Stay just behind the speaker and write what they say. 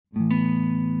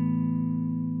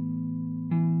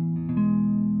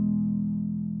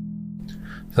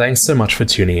Thanks so much for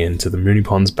tuning in to the Moonee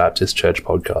Ponds Baptist Church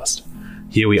podcast.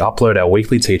 Here we upload our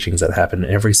weekly teachings that happen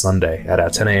every Sunday at our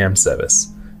 10 a.m.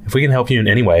 service. If we can help you in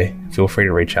any way, feel free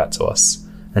to reach out to us.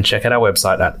 And check out our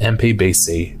website at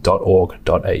mpbc.org.au.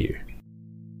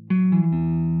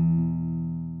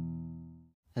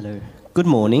 Hello. Good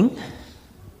morning.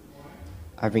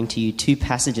 I bring to you two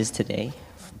passages today,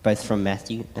 both from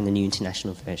Matthew and the New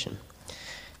International Version.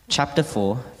 Chapter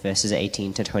 4, verses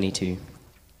 18 to 22.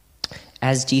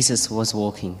 As Jesus was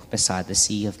walking beside the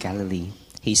Sea of Galilee,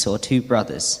 he saw two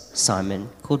brothers, Simon,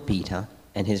 called Peter,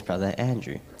 and his brother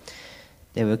Andrew.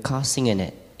 They were casting a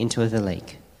net into the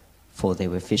lake, for they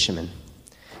were fishermen.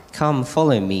 "Come,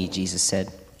 follow me," Jesus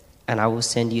said, "and I will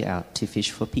send you out to fish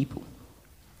for people."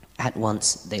 At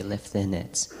once they left their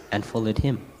nets and followed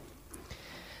him.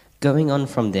 Going on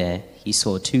from there, he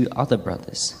saw two other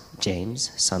brothers,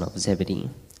 James, son of Zebedee,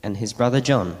 and his brother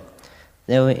John.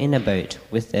 They were in a boat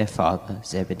with their father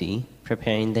Zebedee,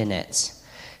 preparing their nets.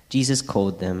 Jesus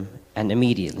called them, and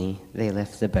immediately they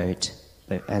left the boat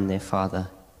and their father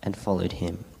and followed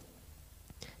him.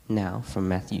 Now from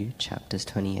Matthew chapters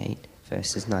 28,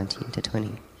 verses 19 to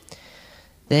 20.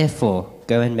 "Therefore,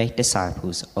 go and make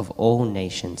disciples of all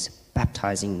nations,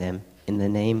 baptizing them in the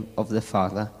name of the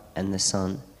Father and the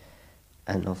Son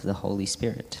and of the Holy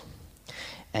Spirit,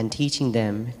 and teaching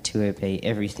them to obey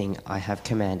everything I have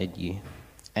commanded you.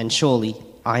 And surely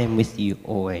I am with you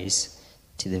always,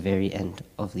 to the very end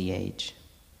of the age."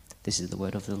 This is the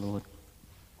word of the Lord.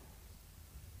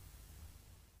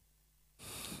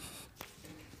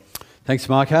 Thanks,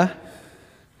 Micah.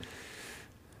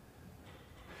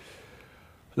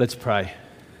 Let's pray.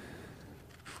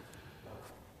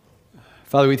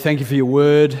 Father, we thank you for your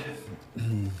word.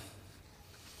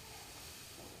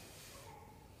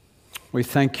 We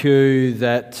thank you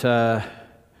that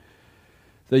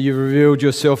you've revealed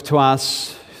yourself to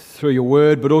us through your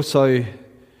word, but also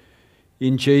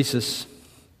in Jesus.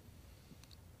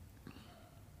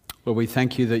 Lord, we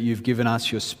thank you that you've given us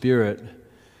your Spirit.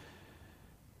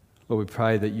 Lord, we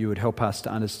pray that you would help us to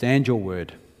understand your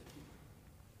word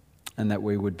and that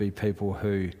we would be people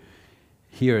who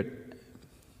hear it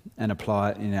and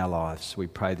apply it in our lives. We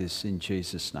pray this in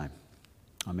Jesus' name.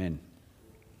 Amen.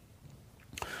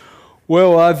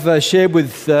 Well, I've shared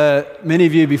with many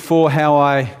of you before how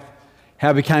I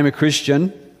became a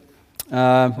Christian.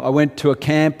 I went to a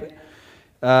camp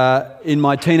in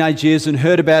my teenage years and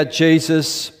heard about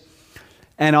Jesus,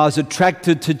 and I was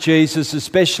attracted to Jesus,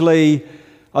 especially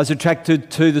I was attracted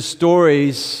to the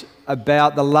stories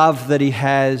about the love that he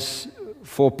has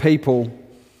for people,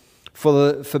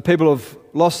 for people who've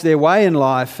lost their way in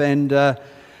life, and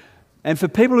for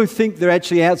people who think they're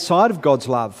actually outside of God's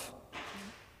love.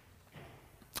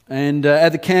 And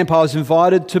at the camp, I was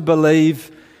invited to believe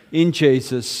in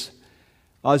Jesus.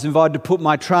 I was invited to put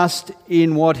my trust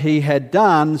in what he had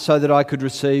done so that I could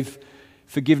receive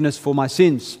forgiveness for my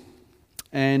sins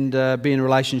and be in a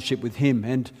relationship with him.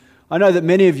 And I know that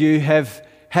many of you have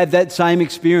had that same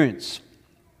experience.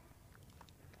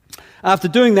 After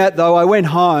doing that, though, I went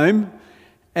home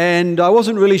and I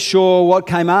wasn't really sure what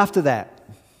came after that.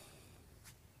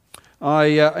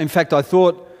 In fact, I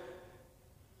thought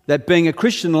that being a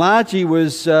Christian largely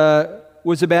was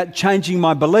about changing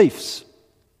my beliefs.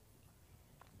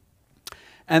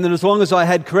 And that as long as I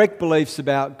had correct beliefs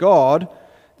about God,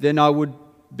 then I would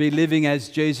be living as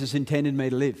Jesus intended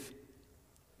me to live.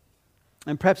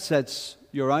 And perhaps that's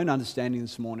your own understanding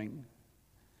this morning.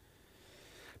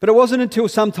 But it wasn't until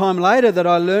some time later that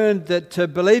I learned that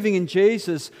believing in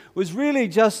Jesus was really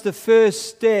just the first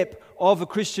step of a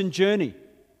Christian journey.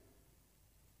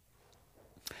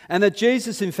 And that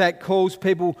Jesus, in fact, calls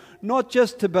people not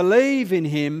just to believe in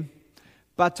him,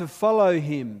 but to follow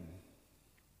him.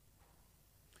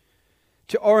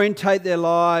 To orientate their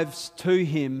lives to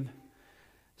him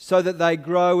so that they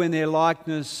grow in their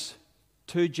likeness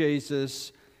to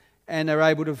Jesus and are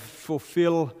able to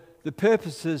fulfill the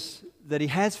purposes that he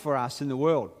has for us in the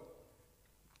world.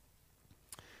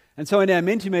 And so in our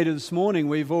Mentimeter this morning,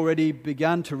 we've already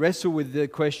begun to wrestle with the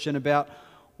question about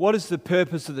what is the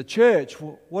purpose of the church?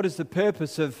 What is the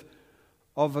purpose of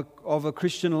a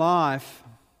Christian life?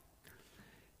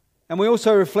 And we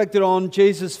also reflected on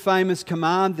Jesus' famous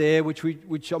command there,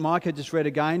 which Micah just read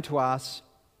again to us.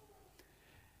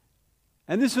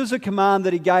 And this was a command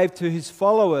that he gave to his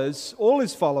followers, all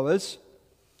his followers,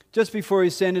 just before he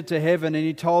ascended to heaven, and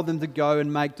he told them to go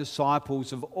and make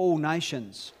disciples of all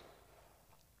nations.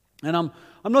 And I'm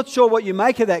not sure what you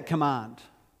make of that command.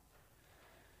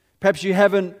 Perhaps you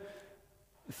haven't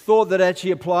thought that actually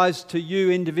applies to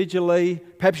you individually.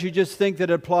 Perhaps you just think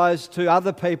that it applies to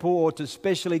other people or to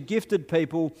specially gifted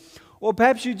people Or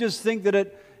perhaps you just think that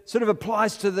it sort of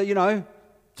applies to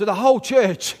to the whole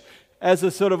church as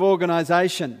a sort of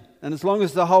organisation. And as long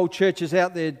as the whole church is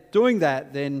out there doing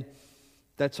that, then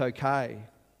that's okay.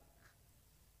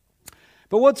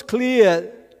 But what's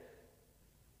clear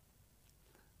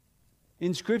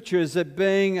in Scripture is that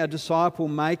being a disciple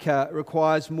maker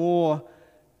requires more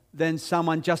than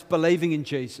someone just believing in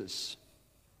Jesus.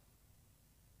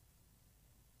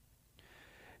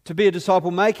 To be a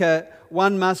disciple maker,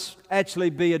 one must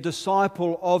actually be a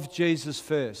disciple of Jesus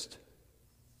first.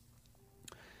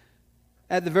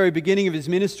 At the very beginning of his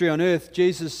ministry on earth,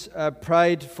 Jesus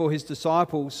prayed for his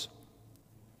disciples.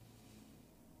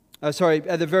 At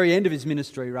the very end of his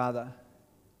ministry, rather.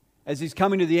 As he's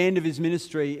coming to the end of his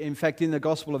ministry, in fact, in the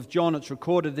Gospel of John, it's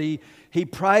recorded, he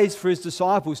prays for his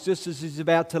disciples just as he's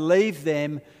about to leave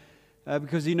them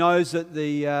because he knows that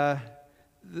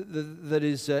that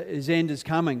his end is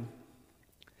coming.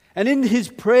 And in his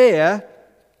prayer,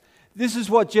 this is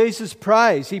what Jesus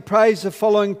prays. He prays the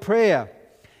following prayer.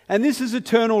 And this is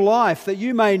eternal life, that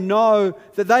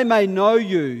they may know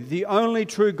you, the only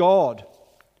true God,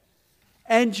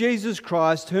 and Jesus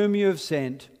Christ, whom you have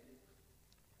sent.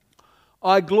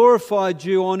 I glorified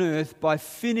you on earth by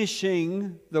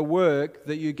finishing the work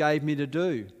that you gave me to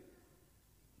do.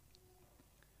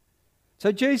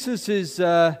 So Jesus is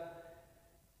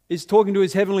talking to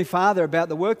his heavenly Father about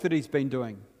the work that he's been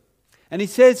doing. And he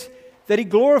says that he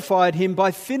glorified him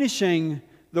by finishing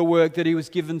the work that he was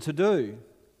given to do.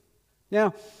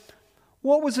 Now,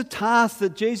 what was a task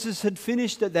that Jesus had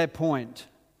finished at that point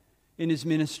in his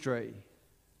ministry?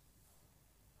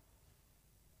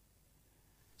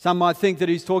 Some might think that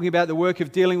he's talking about the work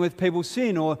of dealing with people's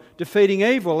sin or defeating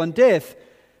evil and death,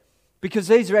 because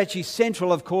these are actually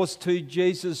central, of course, to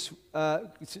Jesus,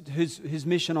 his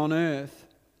mission on earth.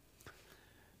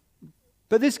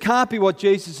 But this can't be what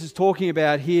Jesus is talking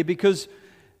about here, because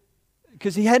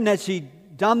he hadn't actually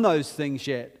done those things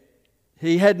yet.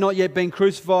 He had not yet been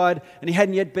crucified, and he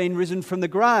hadn't yet been risen from the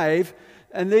grave,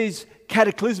 and these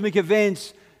cataclysmic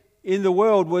events in the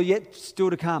world were yet still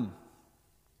to come.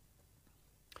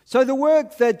 So the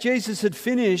work that Jesus had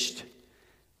finished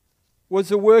was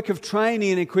the work of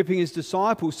training and equipping his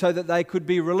disciples so that they could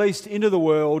be released into the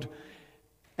world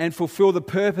and fulfill the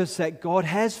purpose that God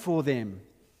has for them,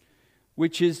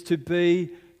 which is to be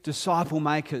disciple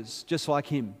makers, just like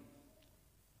him.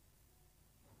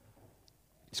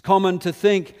 It's common to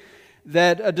think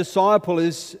that a disciple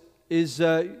is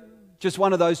just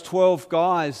one of those 12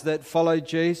 guys that followed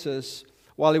Jesus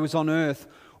while he was on earth.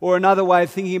 Or another way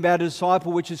of thinking about a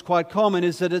disciple, which is quite common,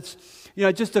 is that it's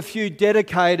just a few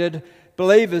dedicated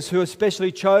believers who are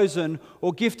specially chosen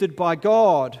or gifted by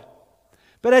God.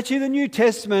 But actually the New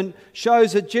Testament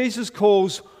shows that Jesus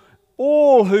calls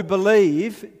all who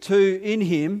believe in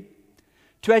him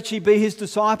to actually be his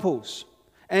disciples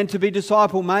and to be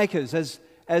disciple makers,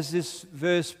 as this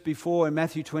verse before in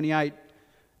Matthew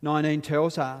 28:19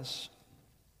 tells us.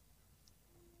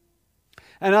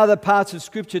 And other parts of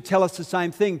Scripture tell us the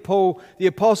same thing. Paul, the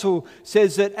Apostle,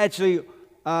 says that actually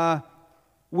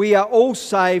we are all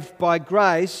saved by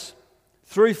grace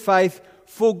through faith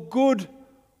for good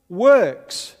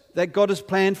works that God has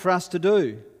planned for us to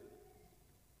do.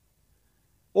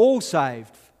 All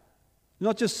saved.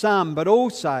 Not just some, but all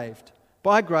saved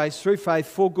by grace through faith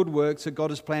for good works that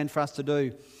God has planned for us to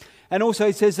do. And also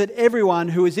he says that everyone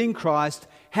who is in Christ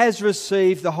has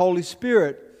received the Holy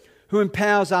Spirit, who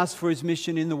empowers us for his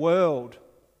mission in the world.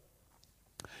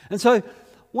 And so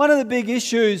one of the big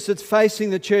issues that's facing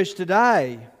the church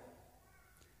today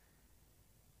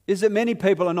is that many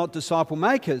people are not disciple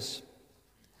makers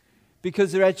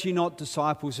because they're actually not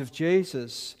disciples of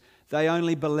Jesus. They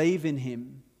only believe in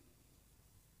him.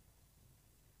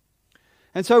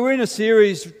 And so we're in a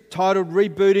series titled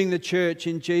Rebooting the Church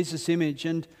in Jesus' Image,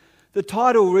 and the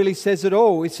title really says it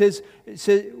all. It says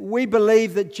we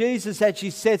believe that Jesus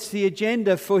actually sets the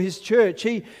agenda for his church.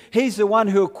 He's the one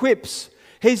who equips.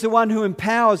 He's the one who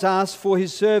empowers us for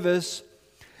his service.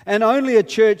 And only a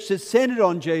church that's centered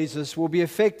on Jesus will be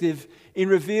effective in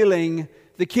revealing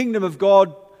the kingdom of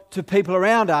God to people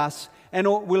around us, and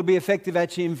will be effective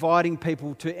actually inviting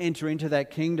people to enter into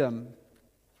that kingdom.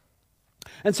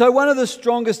 And so one of the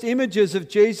strongest images of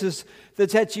Jesus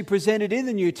that's actually presented in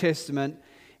the New Testament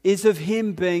is of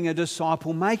him being a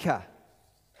disciple maker.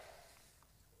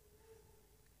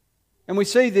 And we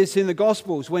see this in the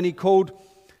Gospels when he called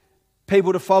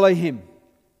people to follow him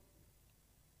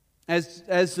as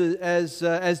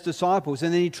disciples,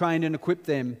 and then he trained and equipped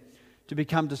them to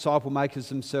become disciple makers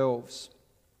themselves.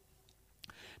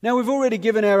 Now, we've already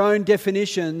given our own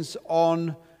definitions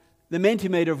on the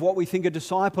Mentimeter of what we think a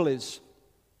disciple is.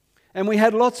 And we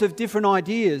had lots of different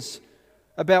ideas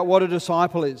about what a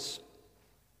disciple is.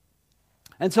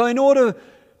 And so in order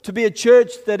to be a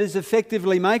church that is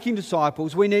effectively making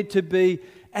disciples, we need to be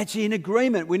actually in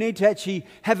agreement. We need to actually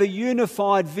have a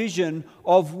unified vision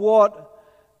of what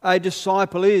a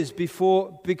disciple is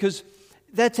because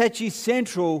that's actually a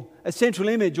central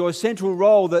image or a central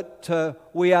role that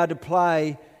we are to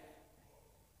play.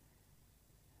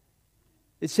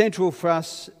 It's central for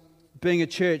us being a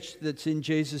church that's in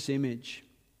Jesus' image.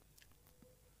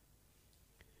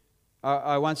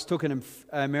 I once took an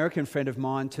American friend of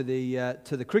mine to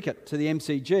the cricket, to the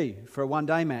MCG, for a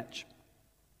one-day match.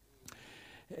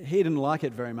 He didn't like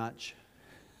it very much.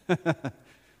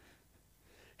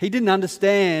 He didn't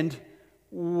understand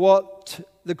what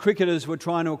the cricketers were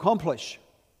trying to accomplish.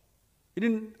 He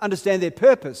didn't understand their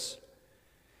purpose.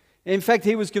 In fact,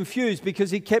 he was confused because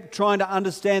he kept trying to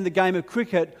understand the game of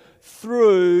cricket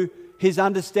through his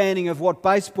understanding of what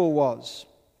baseball was.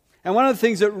 And one of the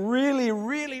things that really,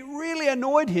 really, really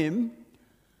annoyed him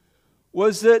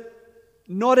was that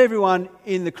not everyone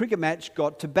in the cricket match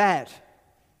got to bat.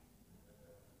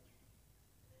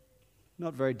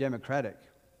 Not very democratic.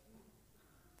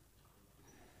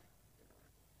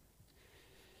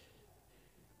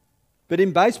 But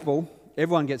in baseball,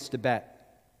 everyone gets to bat.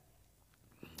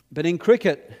 But in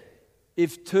cricket,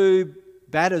 if two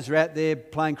batters are out there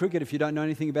playing cricket, if you don't know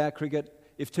anything about cricket,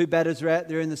 if two batters are out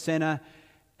there in the centre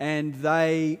and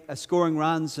they are scoring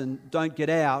runs and don't get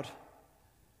out,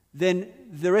 then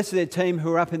the rest of their team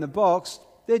who are up in the box,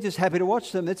 they're just happy to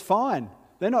watch them. It's fine.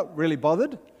 They're not really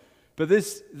bothered. But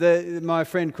my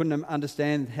friend couldn't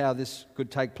understand how this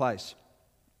could take place.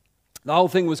 The whole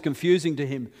thing was confusing to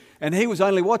him, and he was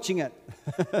only watching it.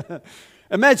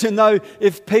 Imagine, though,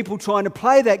 if people trying to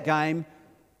play that game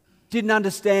didn't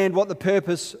understand what the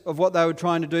purpose of what they were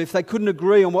trying to do, if they couldn't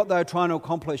agree on what they were trying to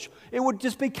accomplish. It would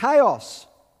just be chaos.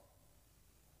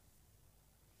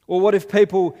 Or what if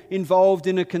people involved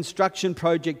in a construction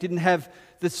project didn't have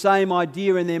the same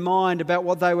idea in their mind about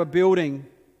what they were building,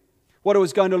 what it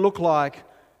was going to look like,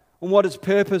 and what its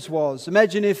purpose was.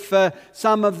 Imagine if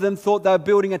some of them thought they were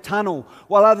building a tunnel,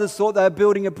 while others thought they were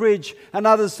building a bridge, and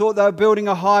others thought they were building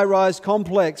a high-rise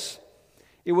complex.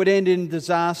 It would end in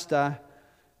disaster,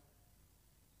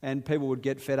 and people would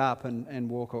get fed up and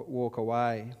walk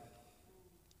away.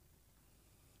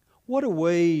 What are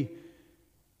we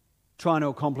trying to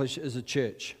accomplish as a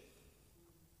church?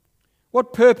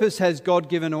 What purpose has God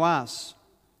given to us?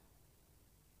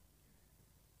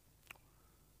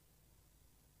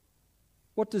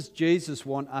 What does Jesus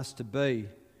want us to be?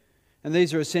 And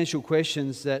these are essential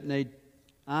questions that need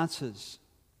answers.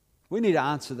 We need to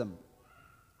answer them.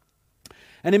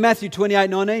 And in Matthew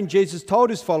 28:19, Jesus told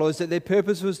his followers that their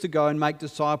purpose was to go and make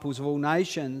disciples of all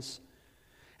nations.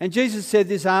 And Jesus said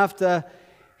this after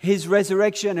his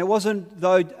resurrection. It wasn't,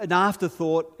 though, an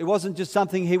afterthought. It wasn't just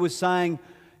something he was saying,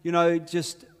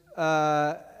 just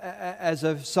as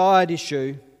a side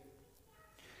issue.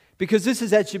 Because this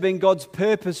has actually been God's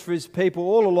purpose for his people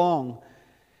all along.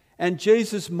 And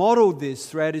Jesus modelled this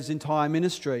throughout his entire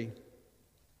ministry.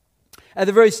 At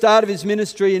the very start of his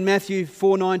ministry in Matthew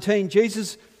 4:19,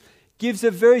 Jesus gives a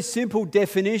very simple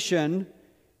definition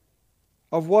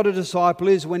of what a disciple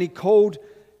is when he called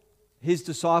his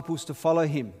disciples to follow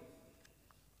him.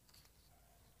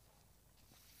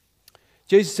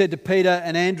 Jesus said to Peter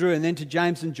and Andrew and then to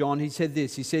James and John, he said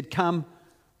this, he said, "Come,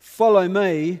 follow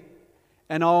me,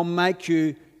 and I'll make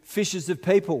you fishers of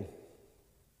people."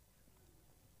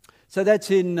 So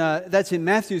that's in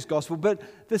Matthew's Gospel. But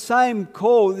the same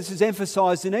call, this is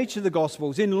emphasised in each of the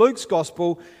Gospels. In Luke's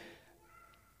Gospel,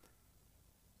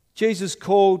 Jesus'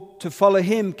 call to follow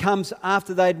him comes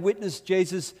after they'd witnessed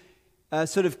Jesus help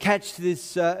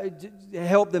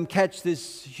them catch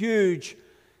this huge,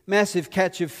 massive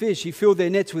catch of fish. He filled their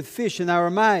nets with fish and they were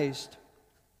amazed.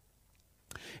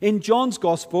 In John's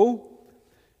Gospel,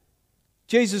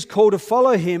 Jesus' call to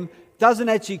follow him doesn't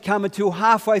actually come until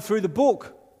halfway through the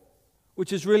book,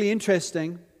 which is really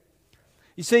interesting.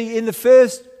 You see, in the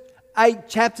first 8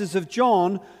 chapters of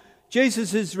John,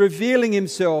 Jesus is revealing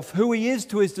himself, who he is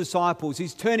to his disciples.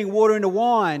 He's turning water into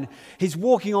wine. He's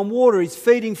walking on water. He's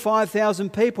feeding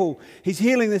 5,000 people. He's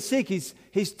healing the sick. He's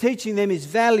teaching them his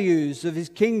values of his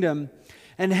kingdom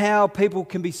and how people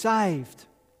can be saved.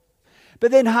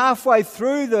 But then halfway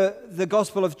through the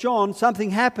Gospel of John, something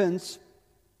happens.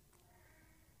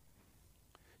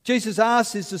 Jesus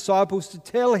asks his disciples to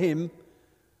tell him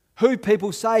who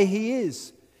people say he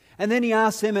is. And then he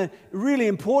asks them a really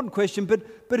important question, but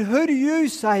who do you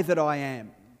say that I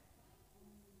am?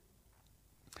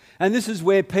 And this is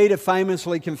where Peter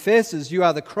famously confesses, "You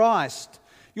are the Christ,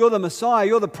 you're the Messiah,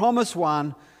 you're the promised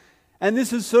one." And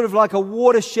this is sort of like a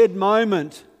watershed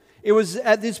moment. It was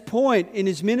at this point in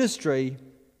his ministry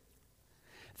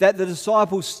that the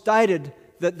disciples stated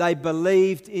that they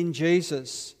believed in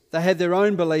Jesus. They had their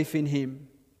own belief in him.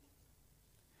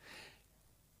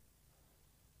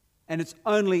 And it's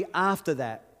only after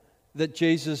that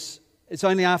it's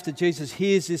only after Jesus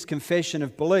hears this confession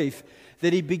of belief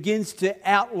that he begins to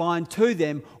outline to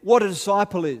them what a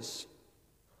disciple is.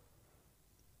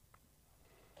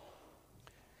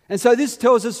 And so this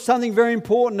tells us something very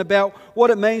important about what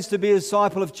it means to be a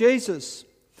disciple of Jesus.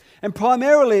 And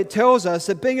primarily it tells us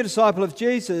that being a disciple of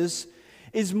Jesus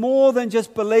is more than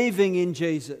just believing in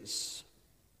Jesus.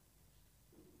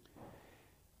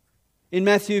 In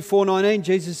Matthew 4:19,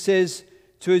 Jesus says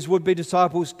to his would-be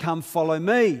disciples, "Come follow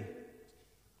me."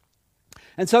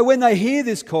 And so when they hear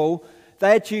this call,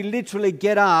 they actually literally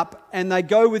get up and they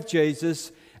go with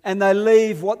Jesus and they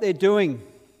leave what they're doing.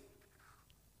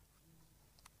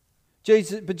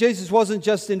 But Jesus wasn't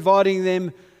just inviting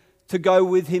them to go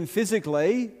with him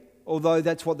physically, although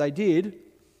that's what they did.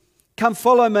 Come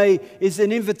follow me is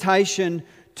an invitation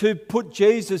to put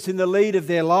Jesus in the lead of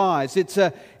their lives. It's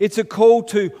a call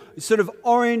to sort of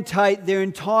orientate their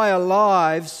entire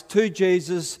lives to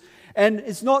Jesus. And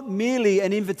it's not merely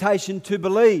an invitation to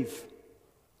believe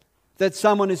that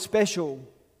someone is special.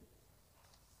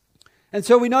 And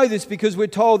so we know this because we're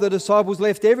told the disciples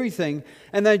left everything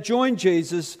and they joined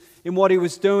Jesus in what he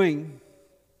was doing.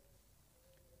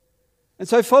 And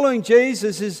so following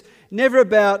Jesus is never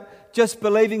about just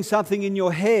believing something in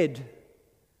your head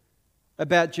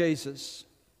about Jesus.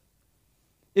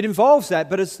 It involves that,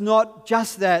 but it's not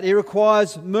just that. It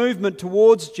requires movement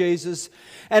towards Jesus,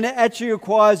 and it actually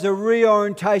requires a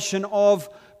reorientation of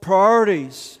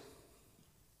priorities.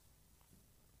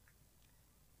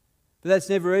 But that's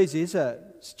never easy, is it?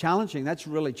 It's challenging. That's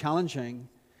really challenging.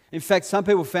 In fact, some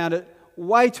people found it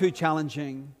way too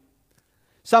challenging.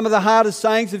 Some of the hardest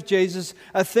sayings of Jesus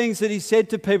are things that he said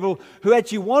to people who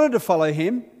actually wanted to follow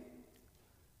him.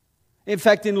 In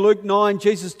fact, in Luke 9,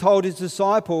 Jesus told his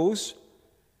disciples,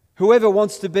 "Whoever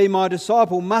wants to be my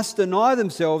disciple must deny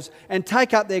themselves and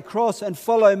take up their cross and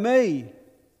follow me."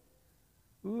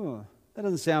 Ooh, that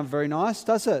doesn't sound very nice,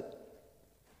 does it?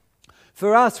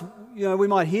 For us, we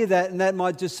might hear that and that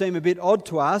might just seem a bit odd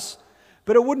to us,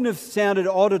 but it wouldn't have sounded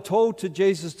odd at all to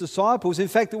Jesus' disciples. In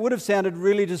fact, it would have sounded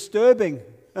really disturbing.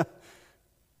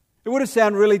 It would have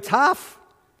sounded really tough.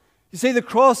 You see, the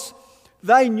cross,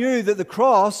 they knew that the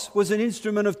cross was an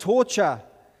instrument of torture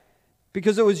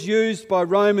because it was used by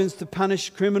Romans to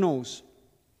punish criminals.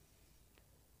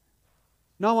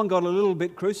 No one got a little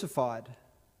bit crucified.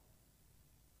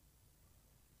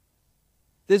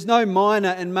 There's no minor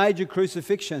and major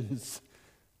crucifixions.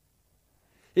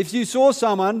 If you saw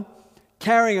someone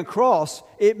carrying a cross,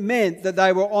 it meant that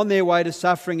they were on their way to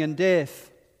suffering and death.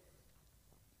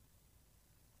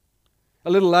 A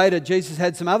little later, Jesus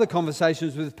had some other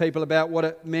conversations with people about what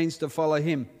it means to follow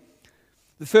him.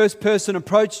 The first person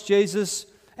approached Jesus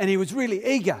and he was really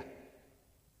eager.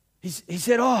 He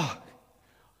said, "Oh,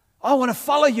 I want to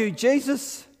follow you,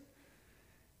 Jesus.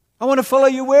 I want to follow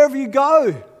you wherever you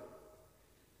go."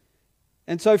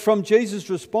 And so from Jesus'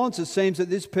 response, it seems that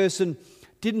this person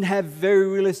didn't have very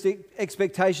realistic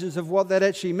expectations of what that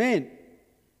actually meant.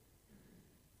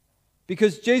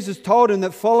 Because Jesus told him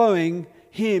that following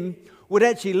him would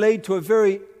actually lead to a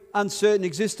very uncertain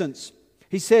existence.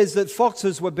 He says that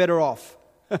foxes were better off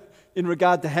in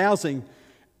regard to housing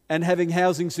and having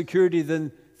housing security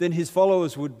than his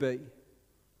followers would be.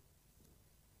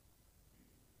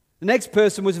 The next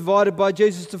person was invited by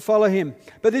Jesus to follow him.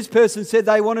 But this person said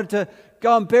they wanted to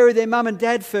go and bury their mum and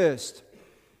dad first.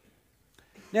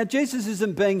 Now, Jesus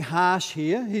isn't being harsh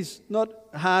here. He's not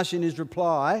harsh in his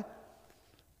reply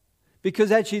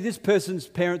because actually this person's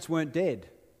parents weren't dead.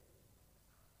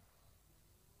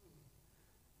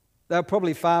 They were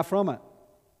probably far from it.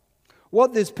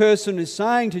 What this person is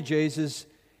saying to Jesus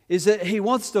is that he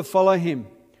wants to follow him,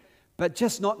 but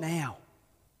just not now.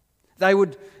 They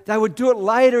would do it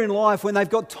later in life when they've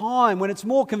got time, when it's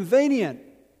more convenient.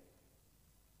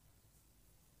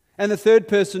 And the third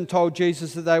person told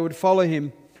Jesus that they would follow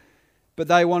him, but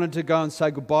they wanted to go and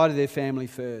say goodbye to their family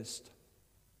first.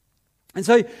 And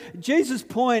so Jesus'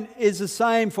 point is the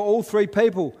same for all three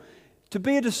people. To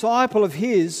be a disciple of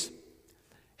his,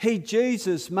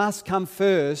 Jesus must come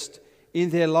first in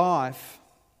their life.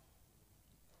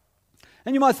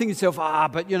 And you might think to yourself,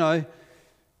 but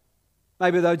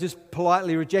maybe they were just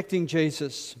politely rejecting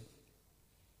Jesus.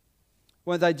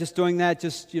 Weren't they just doing that,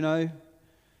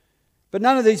 But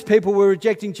none of these people were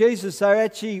rejecting Jesus. They were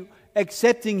actually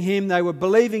accepting him. They were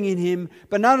believing in him.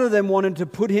 But none of them wanted to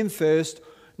put him first,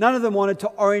 None of them wanted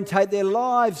to orientate their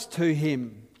lives to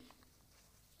him.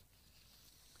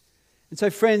 And so,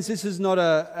 friends, this is not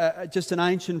just an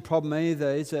ancient problem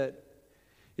either, is it?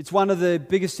 It's one of the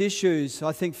biggest issues,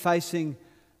 I think, facing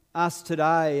us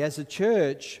today as a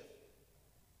church.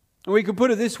 And we could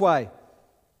put it this way.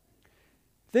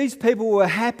 These people were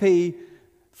happy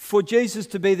for Jesus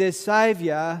to be their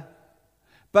Saviour,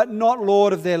 but not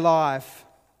Lord of their life.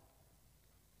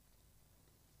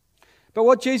 But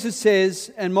what Jesus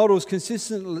says and models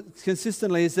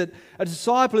consistently is that a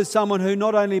disciple is someone who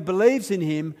not only believes in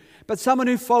him, but someone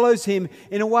who follows him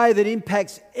in a way that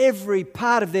impacts every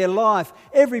part of their life,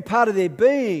 every part of their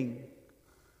being.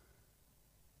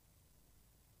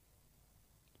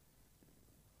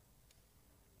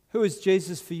 Who is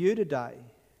Jesus for you today?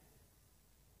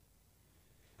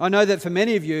 I know that for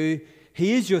many of you,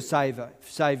 he is your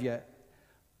Saviour.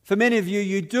 For many of you,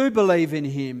 you do believe in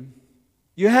him.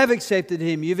 You have accepted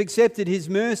him. You've accepted his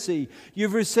mercy.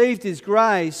 You've received his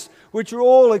grace, which are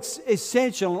all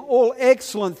essential, all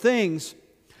excellent things.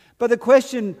 But the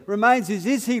question remains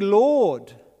is he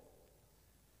Lord?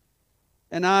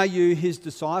 And are you his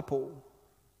disciple?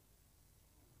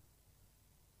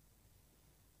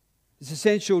 It's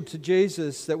essential to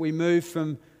Jesus that we move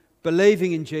from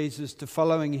believing in Jesus to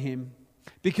following him,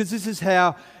 because this is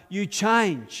how you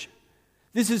change.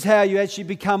 This is how you actually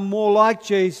become more like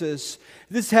Jesus.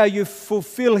 This is how you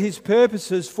fulfill his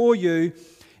purposes for you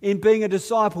in being a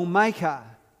disciple maker.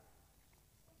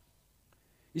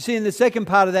 You see, in the second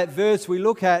part of that verse we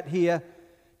look at here,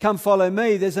 come follow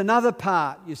me, there's another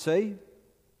part, you see.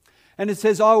 And it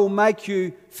says, I will make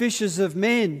you fishers of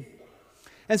men.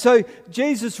 And so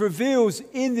Jesus reveals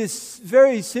in this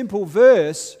very simple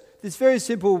verse, this very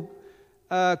simple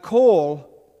call,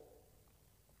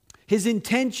 his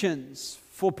intentions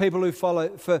for people who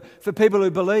follow, for people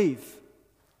who believe.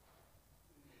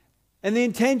 And the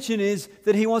intention is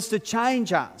that he wants to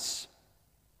change us.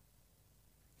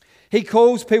 He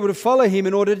calls people to follow him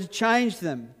in order to change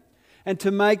them and to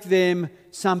make them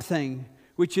something,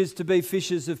 which is to be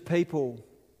fishers of people.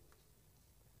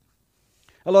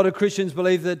 A lot of Christians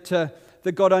believe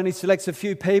that God only selects a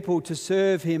few people to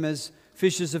serve him as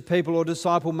fishers of people or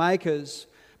disciple makers.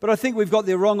 But I think we've got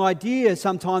the wrong idea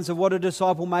sometimes of what a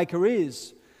disciple maker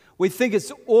is. We think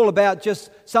it's all about just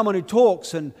someone who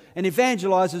talks and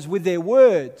evangelizes with their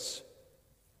words.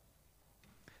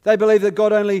 They believe that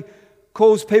God only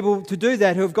calls people to do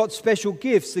that who have got special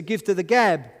gifts, the gift of the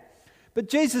gab. But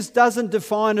Jesus doesn't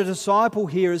define a disciple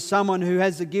here as someone who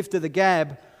has the gift of the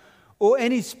gab or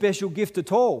any special gift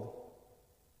at all.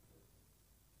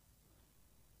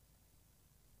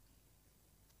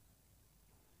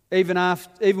 Even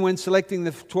when selecting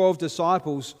the 12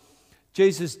 disciples,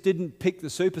 Jesus didn't pick the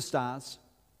superstars.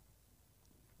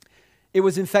 It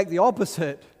was in fact the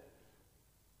opposite.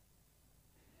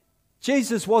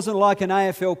 Jesus wasn't like an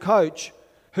AFL coach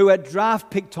who at draft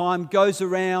pick time goes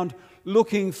around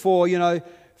looking for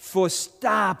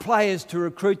star players to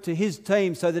recruit to his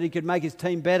team so that he could make his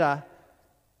team better.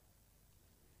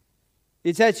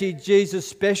 It's actually Jesus'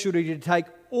 specialty to take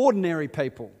ordinary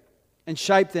people and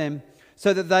shape them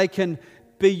so that they can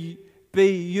be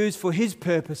used for his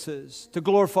purposes, to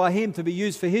glorify him, to be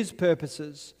used for his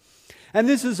purposes. And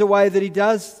this is the way that he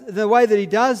does. The way that he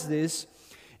does this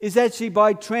is actually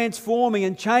by transforming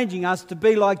and changing us to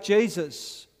be like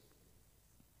Jesus.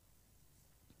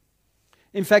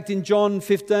 In fact, in John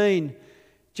 15,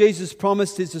 Jesus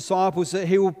promised his disciples that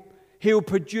he will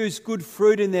produce good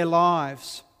fruit in their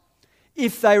lives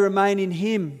if they remain in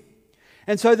him.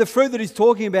 And so the fruit that he's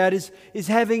talking about is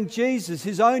having Jesus,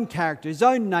 his own character, his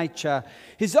own nature,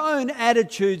 his own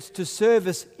attitudes to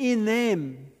service in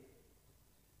them.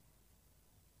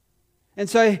 And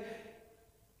so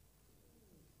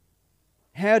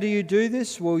how do you do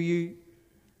this?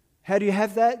 How do you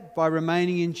have that? By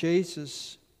remaining in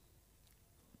Jesus.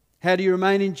 How do you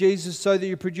remain in Jesus so that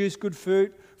you produce good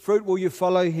fruit? Well, you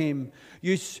follow him.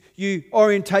 You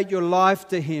orientate your life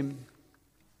to him.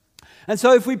 And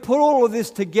so if we put all of this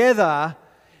together,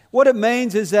 what it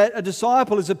means is that a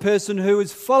disciple is a person who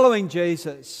is following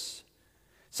Jesus.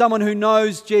 Someone who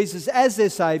knows Jesus as their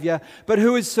Saviour, but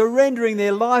who is surrendering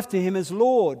their life to him as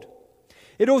Lord.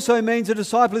 It also means a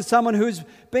disciple is someone who is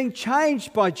being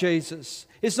changed by Jesus.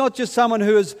 It's not just someone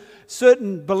who has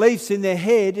certain beliefs in their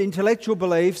head, intellectual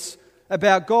beliefs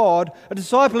about God.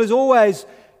 Discipleship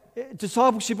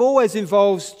always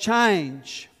involves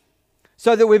change,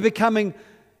 so that we're becoming,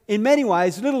 in many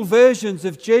ways, little versions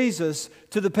of Jesus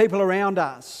to the people around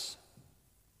us.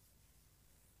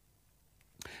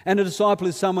 And a disciple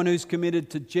is someone who's committed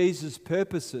to Jesus'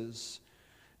 purposes.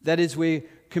 That is, we're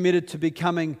committed to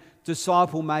becoming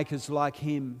disciple makers like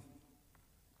him.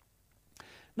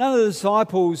 None of the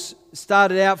disciples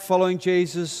started out following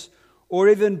Jesus or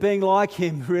even being like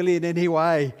him really in any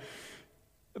way.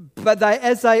 But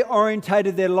as they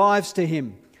orientated their lives to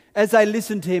him, as they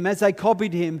listened to him, as they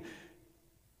copied him,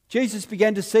 Jesus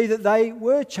began to see that they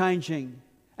were changing.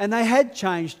 And they had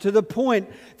changed to the point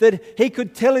that he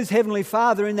could tell his Heavenly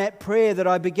Father in that prayer that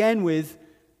I began with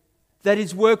that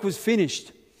his work was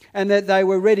finished and that they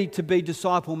were ready to be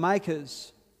disciple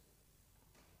makers.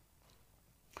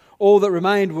 All that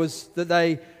remained was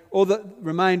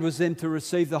them to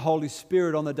receive the Holy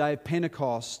Spirit on the day of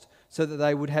Pentecost so that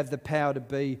they would have the power to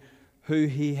be who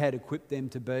he had equipped them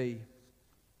to be.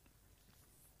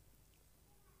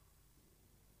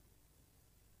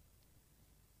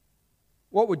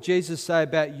 What would Jesus say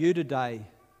about you today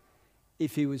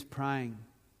if he was praying?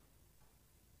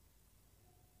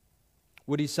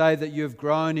 Would he say that you have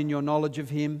grown in your knowledge of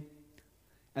him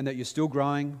and that you're still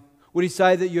growing? Would he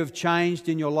say that you have changed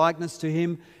in your likeness to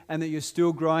him and that you're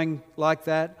still growing like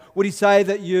that? Would he say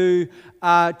that you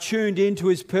are tuned into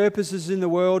his purposes in the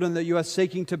world and that you are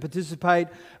seeking to participate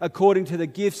according to the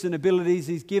gifts and abilities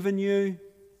he's given you?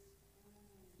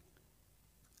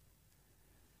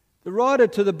 The writer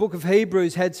to the book of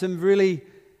Hebrews had some really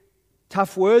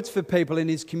tough words for people in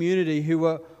his community who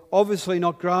were obviously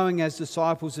not growing as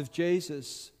disciples of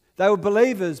Jesus. They were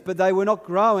believers, but they were not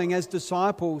growing as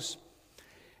disciples.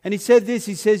 And he said this,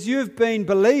 he says, "You've been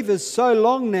believers so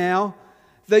long now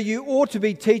that you ought to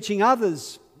be teaching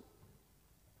others.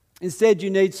 Instead, you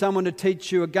need someone to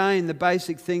teach you again the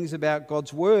basic things about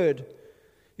God's Word.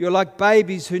 You're like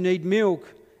babies who need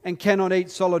milk and cannot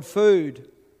eat solid food.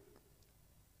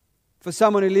 For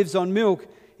someone who lives on milk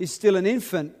is still an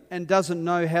infant and doesn't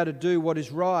know how to do what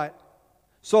is right.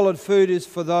 Solid food is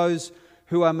for those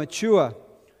who are mature,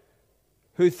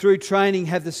 who through training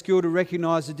have the skill to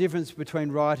recognise the difference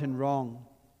between right and wrong."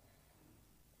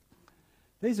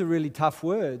 These are really tough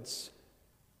words.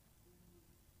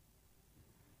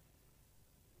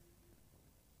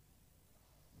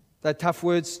 They're tough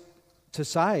words to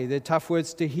say. They're tough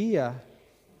words to hear.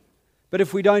 But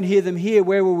if we don't hear them here,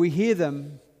 where will we hear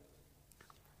them?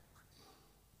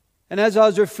 And as I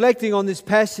was reflecting on this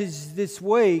passage this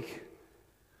week,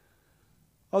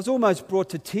 I was almost brought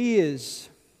to tears.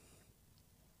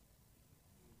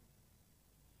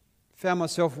 Found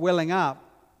myself welling up.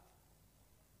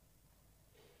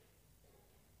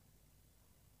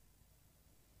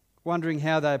 Wondering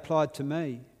how they applied to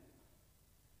me.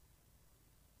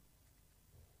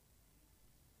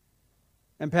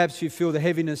 And perhaps you feel the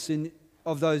heaviness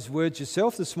of those words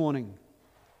yourself this morning.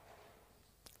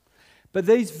 But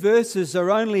these verses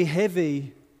are only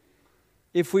heavy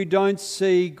if we don't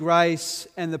see grace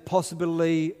and the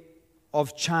possibility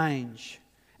of change.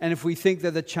 And if we think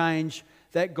that the change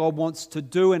that God wants to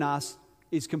do in us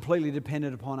is completely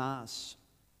dependent upon us.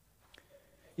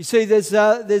 You see, there's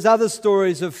other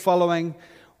stories of following.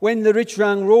 When the rich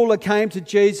young ruler came to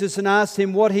Jesus and asked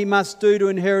him what he must do to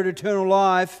inherit eternal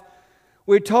life,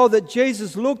 we're told that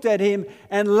Jesus looked at him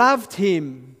and loved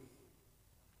him.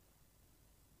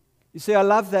 You see, I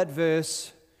love that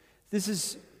verse. This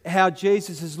is how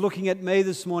Jesus is looking at me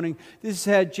this morning. This is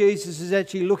how Jesus is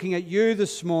actually looking at you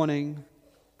this morning.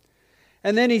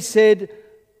 And then he said,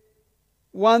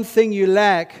 "One thing you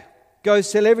lack, go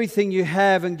sell everything you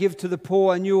have and give to the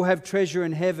poor, and you will have treasure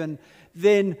in heaven.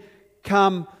 Then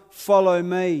come follow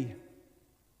me."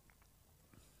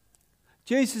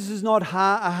 Jesus is not a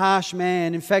harsh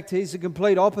man. In fact, he's the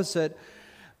complete opposite.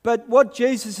 But what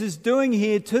Jesus is doing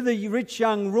here to the rich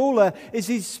young ruler is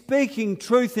he's speaking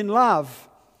truth in love.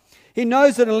 He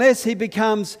knows that unless he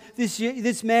becomes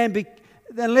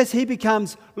unless he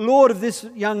becomes Lord of this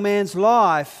young man's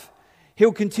life,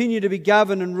 he'll continue to be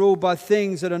governed and ruled by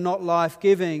things that are not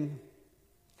life-giving.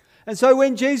 And so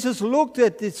when Jesus looked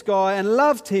at this guy and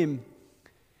loved him,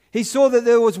 he saw that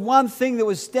there was one thing that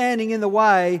was standing in the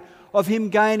way of him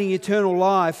gaining eternal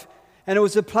life, and it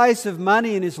was a place of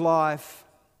money in his life.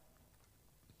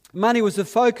 Money was the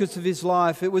focus of his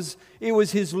life. It was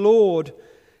his Lord.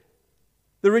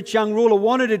 The rich young ruler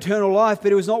wanted eternal life,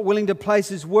 but he was not willing to place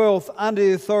his wealth under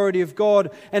the authority of God,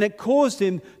 and it caused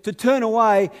him to turn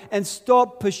away and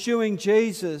stop pursuing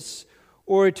Jesus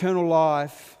or eternal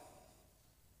life.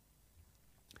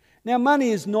 Now,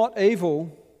 money is not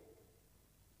evil.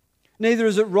 Neither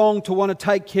is it wrong to want to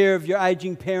take care of your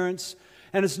aging parents,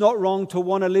 and it's not wrong to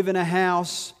want to live in a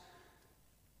house.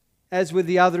 As with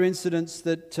the other incidents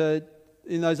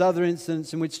in those other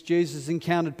incidents in which Jesus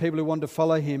encountered people who wanted to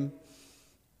follow him.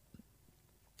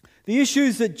 The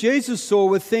issues that Jesus saw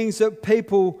were things that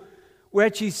people were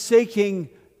actually seeking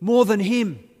more than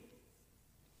him.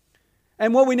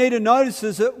 And what we need to notice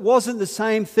is it wasn't the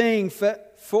same thing for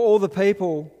all the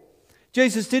people.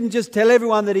 Jesus didn't just tell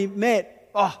everyone that he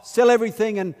met, sell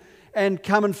everything and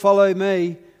come and follow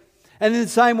me. And in the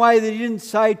same way that he didn't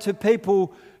say to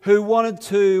people who wanted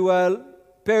to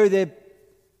bury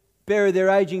their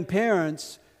aging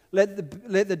parents, let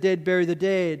the dead bury the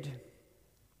dead.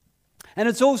 And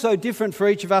it's also different for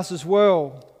each of us as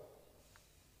well.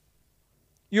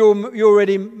 You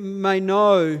already may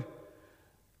know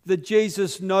the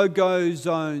Jesus no-go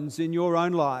zones in your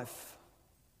own life.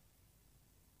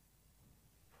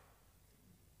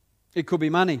 It could be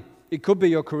money. It could be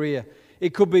your career.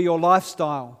 It could be your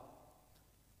lifestyle.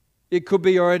 It could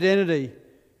be your identity,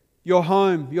 your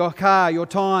home, your car, your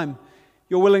time,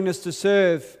 your willingness to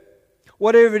serve.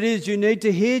 Whatever it is, you need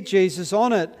to hear Jesus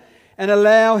on it and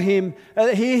allow him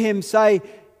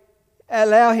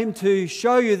to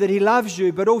show you that he loves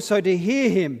you, but also to hear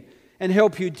him and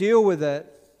help you deal with it.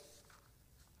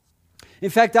 In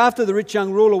fact, after the rich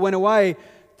young ruler went away,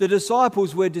 the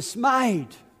disciples were dismayed.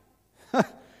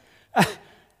 They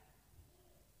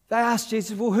asked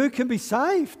Jesus, well, who can be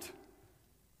saved?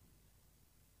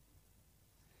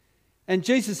 And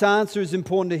Jesus' answer is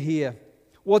important to hear.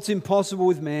 What's impossible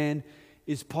with man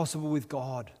is possible with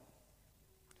God.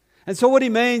 And so what he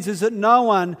means is that no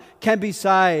one can be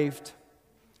saved.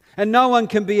 And no one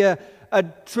can be a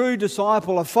true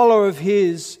disciple, a follower of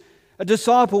his, a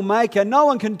disciple maker. No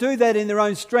one can do that in their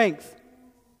own strength.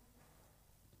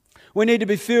 We need to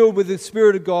be filled with the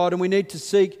Spirit of God, and we need to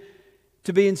seek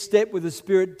to be in step with the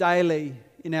Spirit daily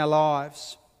in our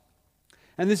lives.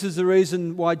 And this is the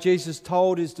reason why Jesus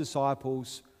told his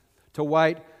disciples to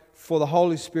wait for the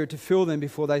Holy Spirit to fill them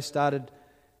before they started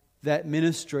that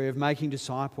ministry of making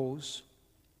disciples.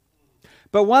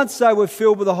 But once they were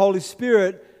filled with the Holy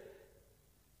Spirit,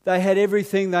 they had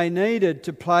everything they needed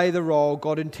to play the role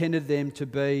God intended them to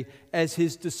be as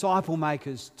his disciple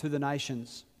makers to the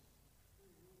nations.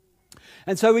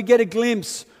 And so we get a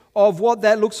glimpse of what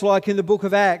that looks like in the book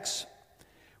of Acts.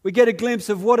 We get a glimpse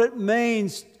of what it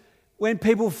means when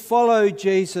people follow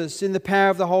Jesus in the power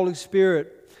of the Holy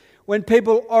Spirit. When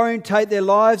people orientate their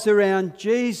lives around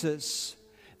Jesus,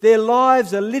 their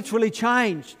lives are literally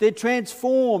changed. They're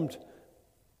transformed.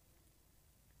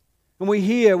 And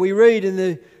we read in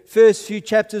the first few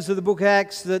chapters of the book of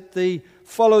Acts that the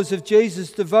followers of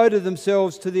Jesus devoted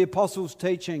themselves to the apostles'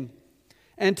 teaching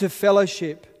and to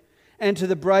fellowship and to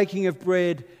the breaking of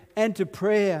bread and to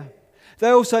prayer. They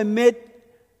also met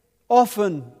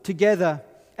often together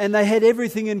and they had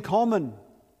everything in common.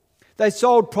 They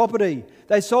sold property.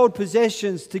 They sold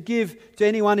possessions to give to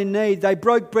anyone in need. They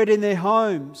broke bread in their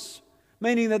homes,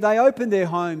 meaning that they opened their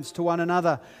homes to one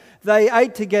another. They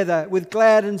ate together with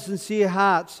glad and sincere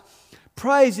hearts,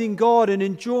 praising God and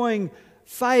enjoying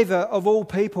favour of all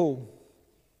people.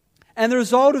 And the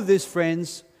result of this,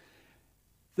 friends,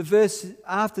 the verse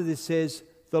after this says,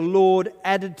 the Lord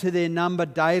added to their number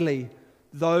daily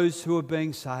those who are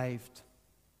being saved.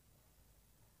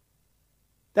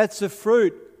 That's the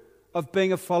fruit of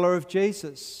being a follower of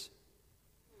Jesus.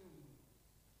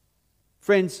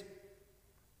 Friends,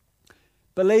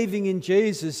 believing in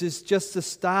Jesus is just the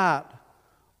start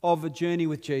of a journey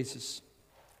with Jesus.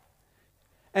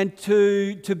 And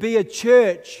to be a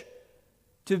church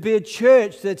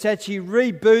that's actually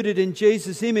rebooted in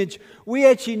Jesus' image, we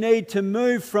actually need to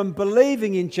move from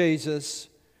believing in Jesus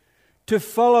to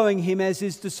following him as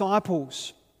his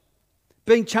disciples,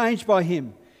 being changed by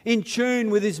him, in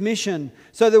tune with his mission,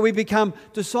 so that we become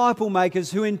disciple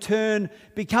makers who in turn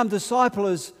become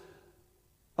disciplers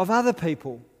of other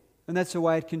people. And that's the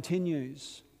way it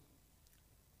continues.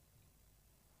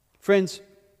 Friends,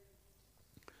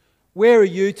 where are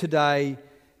you today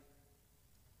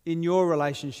in your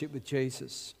relationship with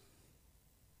Jesus?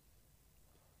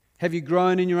 Have you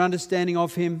grown in your understanding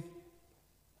of him?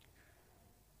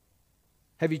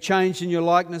 Have you changed in your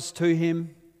likeness to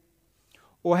him?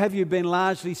 Or have you been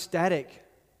largely static?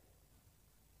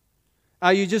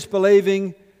 Are you just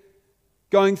believing,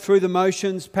 going through the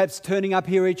motions, perhaps turning up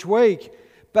here each week,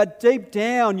 but deep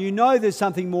down you know there's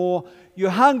something more,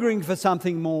 you're hungering for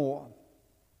something more?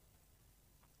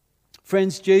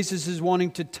 Friends, Jesus is wanting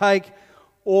to take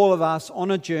all of us on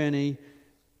a journey,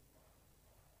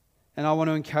 and I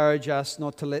want to encourage us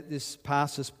not to let this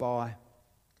pass us by.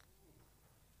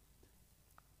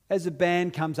 As the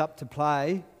band comes up to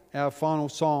play our final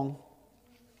song,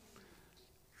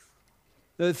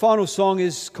 the final song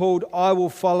is called I Will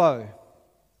Follow.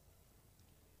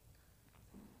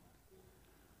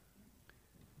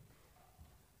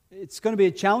 It's going to be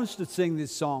a challenge to sing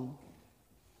this song,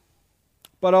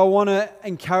 but I want to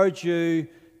encourage you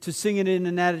to sing it in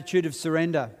an attitude of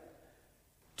surrender,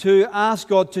 to ask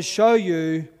God to show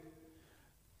you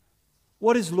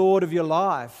what is Lord of your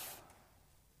life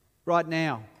right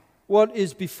now, what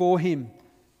is before Him.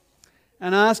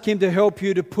 And ask Him to help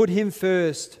you to put Him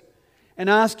first. And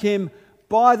ask Him,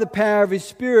 by the power of His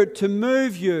Spirit, to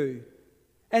move you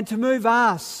and to move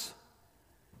us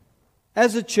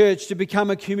as a church to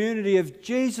become a community of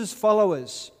Jesus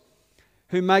followers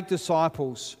who make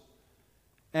disciples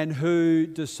and who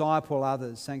disciple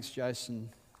others. Thanks,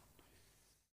 Jason.